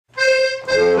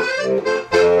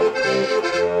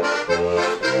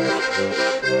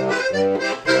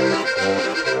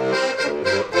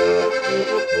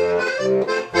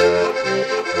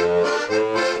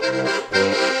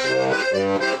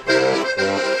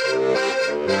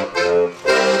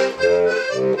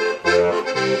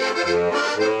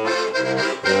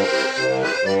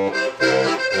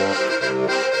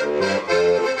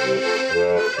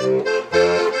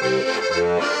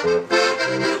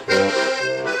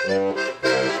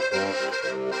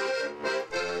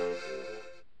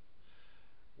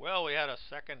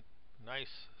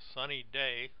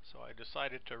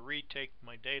decided to retake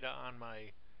my data on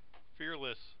my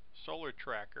Fearless solar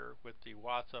tracker with the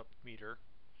watts up meter,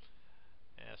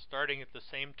 starting at the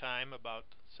same time about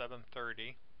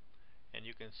 7:30, and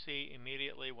you can see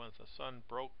immediately once the sun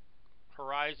broke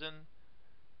horizon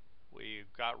we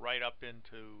got right up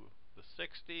into the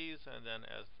 60s, and then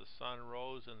as the sun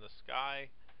rose in the sky,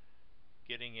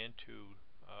 getting into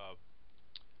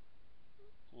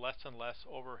less and less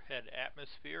overhead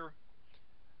atmosphere,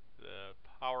 the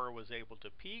power was able to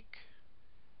peak.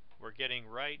 We're getting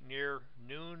right near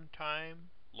noon time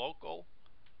local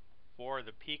for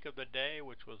the peak of the day,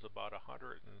 which was about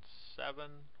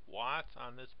 107 watts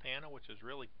on this panel, which is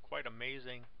really quite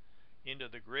amazing into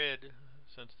the grid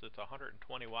since it's a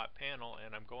 120 watt panel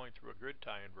and I'm going through a grid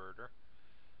tie inverter.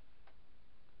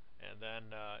 And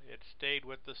then it stayed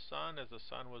with the sun as the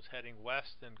sun was heading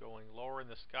west and going lower in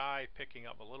the sky, picking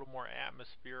up a little more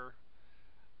atmosphere,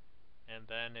 and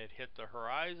then it hit the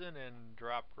horizon and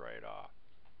dropped right off.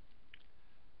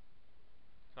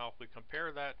 Now if we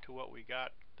compare that to what we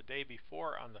got the day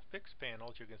before on the fixed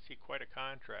panels, you can see quite a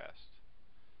contrast.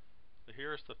 So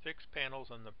here's the fixed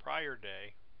panels on the prior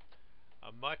day,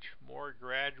 a much more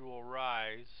gradual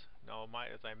rise. Now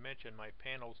as I mentioned, my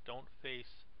panels don't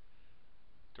face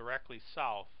directly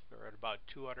south. They're at about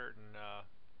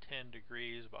 210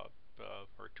 degrees,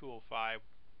 or 205,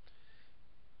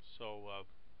 so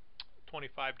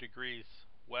 25 degrees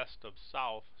west of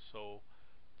south, so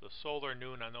the solar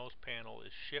noon on those panels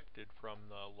is shifted from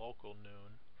the local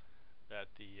noon that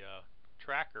the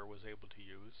tracker was able to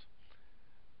use,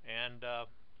 and the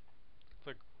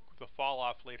fall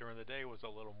off later in the day was a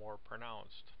little more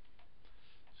pronounced.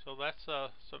 So that's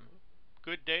some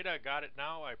good data. I got it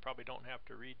now. I probably don't have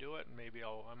to redo it, and maybe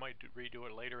I might redo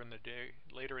it later in the day,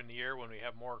 later in the year when we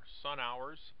have more sun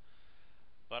hours.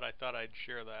 But I thought I'd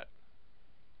share that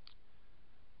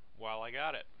while I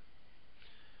got it.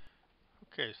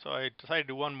 Okay, so I decided to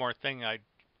do one more thing. I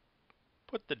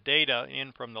put the data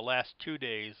in from the last 2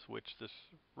 days, which this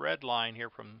red line here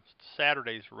from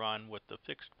Saturday's run with the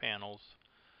fixed panels,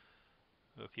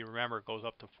 if you remember, it goes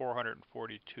up to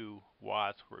 442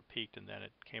 watts where it peaked and then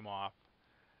it came off.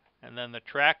 And then the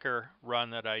tracker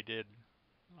run that I did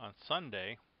on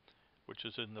Sunday, which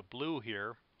is in the blue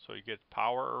here, so you get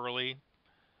power early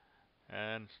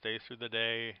and stays through the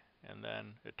day, and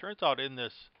then it turns out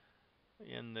this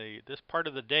part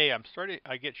of the day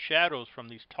I get shadows from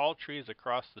these tall trees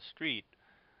across the street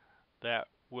that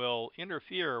will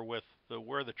interfere with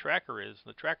where the tracker is.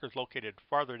 The tracker is located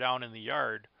farther down in the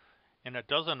yard, and if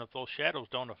those shadows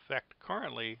don't affect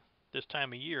currently this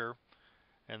time of year,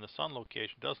 and the sun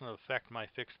location doesn't affect my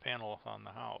fixed panel on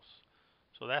the house.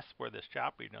 So that's where this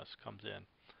choppiness comes in.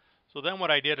 So then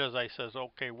what I did is I says,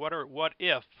 okay, what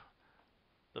if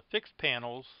the fixed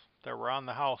panels that were on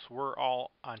the house were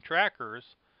all on trackers?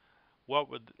 What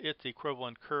would its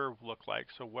equivalent curve look like?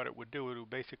 So what it would do, it would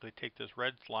basically take this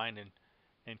red line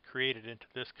and create it into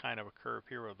this kind of a curve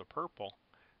here with the purple.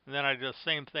 And then I did the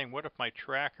same thing. What if my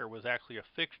tracker was actually a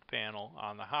fixed panel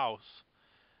on the house?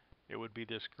 It would be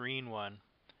this green one.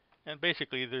 And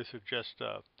basically this is just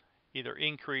either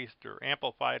increased or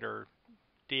amplified or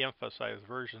de-emphasized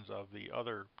versions of the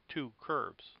other two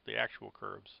curves, the actual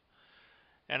curves.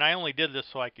 And I only did this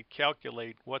so I could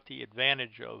calculate what the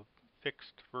advantage of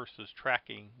fixed versus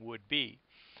tracking would be.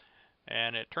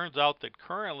 And it turns out that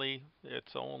currently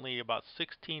it's only about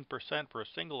 16% for a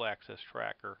single axis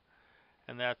tracker.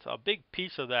 And that's a big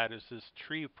piece of that is this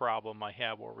tree problem I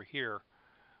have over here,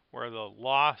 where the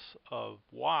loss of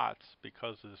watts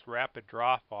because of this rapid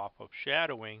drop off of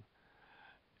shadowing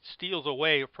steals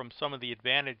away from some of the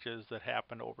advantages that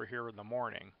happen over here in the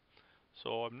morning.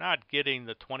 So I'm not getting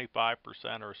the 25%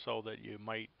 or so that you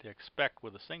might expect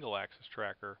with a single axis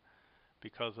tracker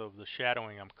because of the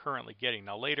shadowing I'm currently getting.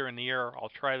 Now later in the year I'll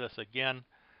try this again.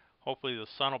 Hopefully the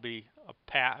sun will be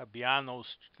beyond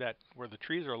where the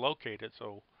trees are located,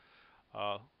 so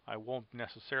I won't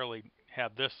necessarily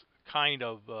have this kind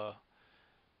of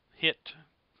hit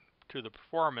to the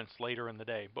performance later in the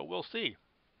day, but we'll see.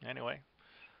 Anyway,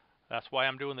 that's why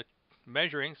I'm doing the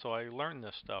measuring, so I learn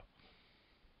this stuff.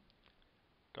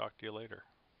 Talk to you later.